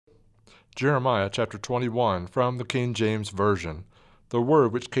Jeremiah chapter 21, from the King James Version. The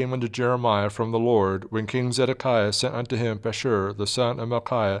word which came unto Jeremiah from the Lord, when King Zedekiah sent unto him Pashur the son of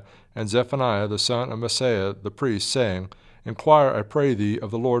Malchiah, and Zephaniah the son of Maaseiah the priest, saying, Inquire, I pray thee,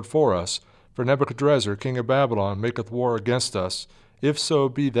 of the Lord for us, for Nebuchadrezzar king of Babylon maketh war against us. If so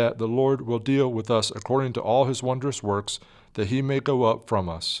be that the Lord will deal with us according to all his wondrous works, that he may go up from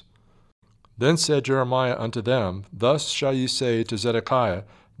us. Then said Jeremiah unto them, Thus shall ye say to Zedekiah,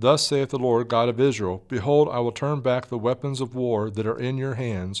 Thus saith the Lord God of Israel, Behold, I will turn back the weapons of war that are in your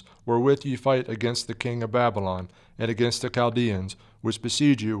hands, wherewith ye fight against the king of Babylon, and against the Chaldeans, which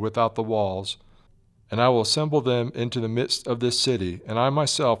besiege you without the walls. And I will assemble them into the midst of this city, and I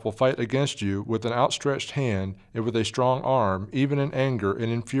myself will fight against you with an outstretched hand, and with a strong arm, even in anger,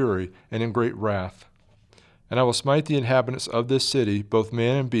 and in fury, and in great wrath. And I will smite the inhabitants of this city, both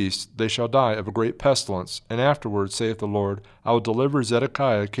man and beast, they shall die of a great pestilence. And afterward, saith the Lord, I will deliver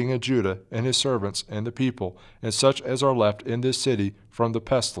Zedekiah king of Judah, and his servants, and the people, and such as are left in this city, from the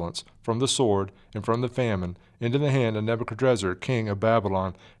pestilence, from the sword, and from the famine, into the hand of Nebuchadrezzar king of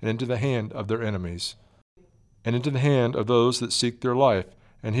Babylon, and into the hand of their enemies, and into the hand of those that seek their life.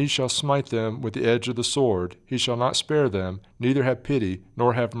 And he shall smite them with the edge of the sword. He shall not spare them, neither have pity,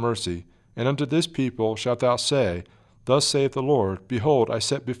 nor have mercy. And unto this people shalt thou say, Thus saith the Lord, Behold, I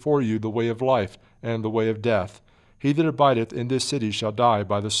set before you the way of life, and the way of death. He that abideth in this city shall die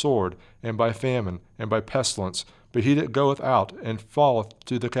by the sword, and by famine, and by pestilence. But he that goeth out, and falleth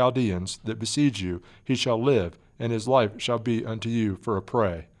to the Chaldeans that besiege you, he shall live, and his life shall be unto you for a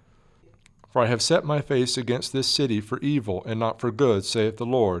prey. For I have set my face against this city for evil, and not for good, saith the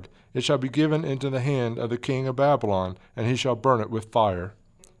Lord. It shall be given into the hand of the king of Babylon, and he shall burn it with fire.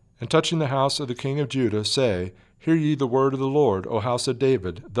 And touching the house of the king of Judah, say, Hear ye the word of the Lord, O house of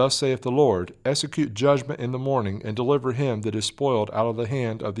David. Thus saith the Lord, Execute judgment in the morning, and deliver him that is spoiled out of the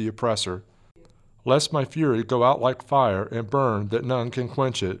hand of the oppressor. Lest my fury go out like fire, and burn, that none can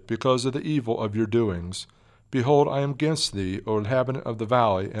quench it, because of the evil of your doings. Behold, I am against thee, O inhabitant of the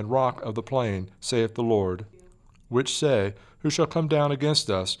valley, and rock of the plain, saith the Lord. Which say, Who shall come down against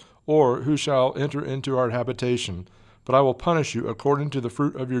us, or who shall enter into our habitation? But I will punish you according to the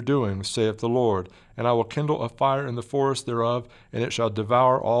fruit of your doings, saith the Lord, and I will kindle a fire in the forest thereof, and it shall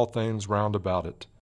devour all things round about it.